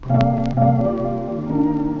Got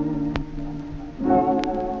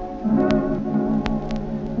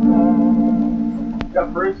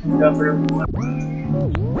Bruce, got everyone.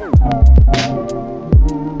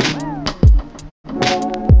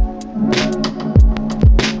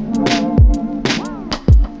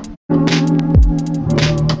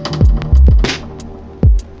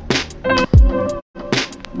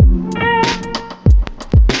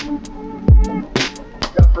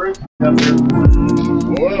 Got Bruce, got everyone.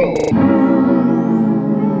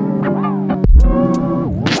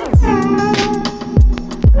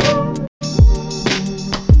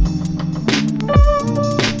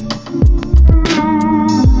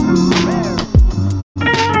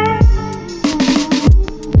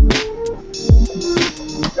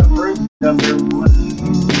 Got everyone.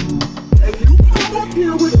 And you come up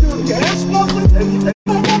here with your gas muffin, and you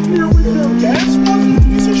come up here with your gas muffin,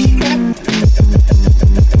 piece of shit.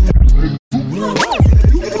 You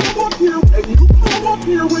come up here, and you come up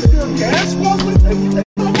here with your gas muffin, and you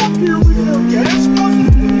come up here with your gas muffin,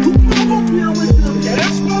 and you come up here with your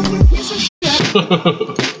gas muffin, piece of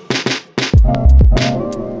shit.